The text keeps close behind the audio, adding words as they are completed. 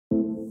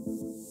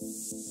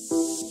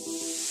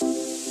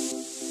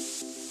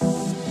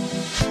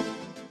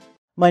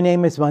My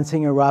name is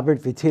Monsignor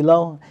Robert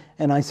Vitillo,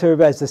 and I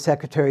serve as the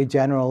Secretary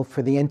General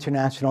for the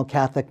International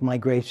Catholic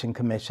Migration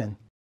Commission.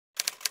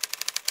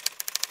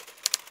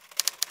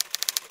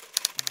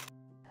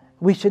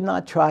 We should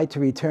not try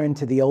to return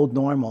to the old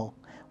normal,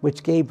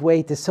 which gave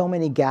way to so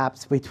many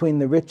gaps between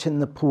the rich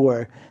and the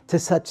poor, to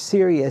such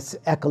serious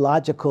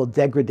ecological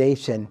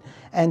degradation,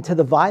 and to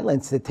the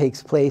violence that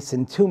takes place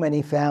in too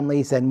many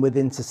families and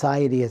within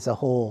society as a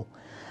whole.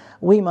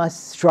 We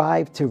must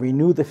strive to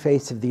renew the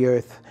face of the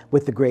earth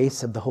with the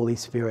grace of the Holy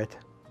Spirit.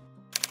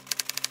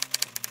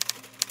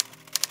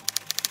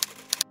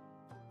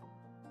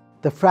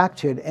 The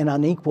fractured and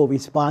unequal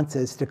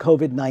responses to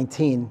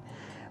COVID-19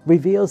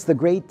 reveals the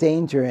great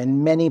danger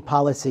in many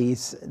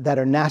policies that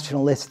are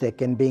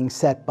nationalistic and being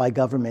set by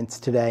governments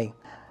today.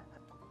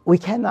 We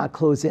cannot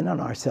close in on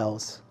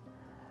ourselves.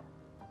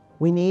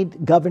 We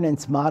need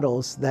governance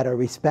models that are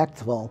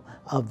respectful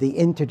of the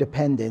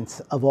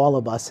interdependence of all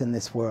of us in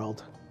this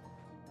world.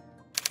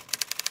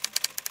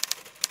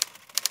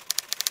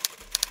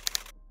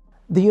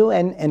 The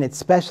UN and its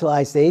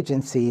specialized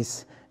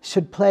agencies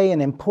should play an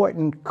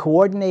important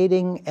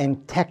coordinating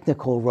and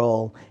technical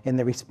role in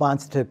the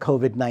response to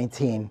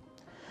COVID-19.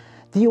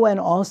 The UN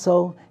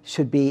also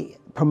should be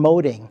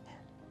promoting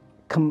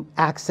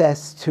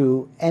access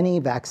to any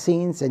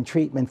vaccines and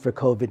treatment for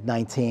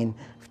COVID-19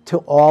 to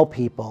all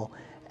people,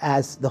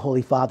 as the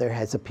Holy Father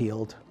has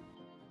appealed.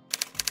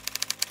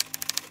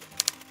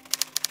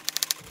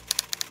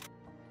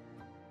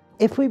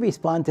 If we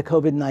respond to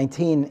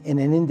COVID-19 in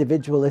an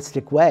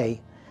individualistic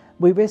way,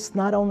 we risk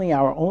not only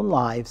our own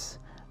lives,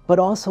 but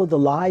also the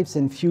lives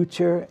and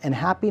future and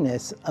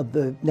happiness of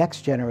the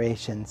next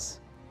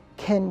generations.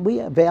 Can we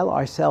avail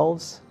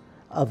ourselves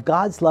of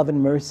God's love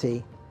and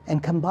mercy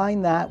and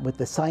combine that with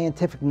the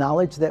scientific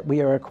knowledge that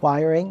we are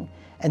acquiring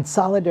and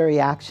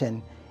solidary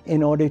action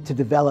in order to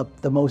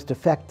develop the most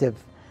effective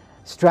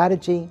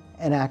strategy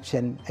and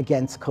action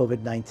against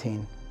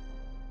COVID-19?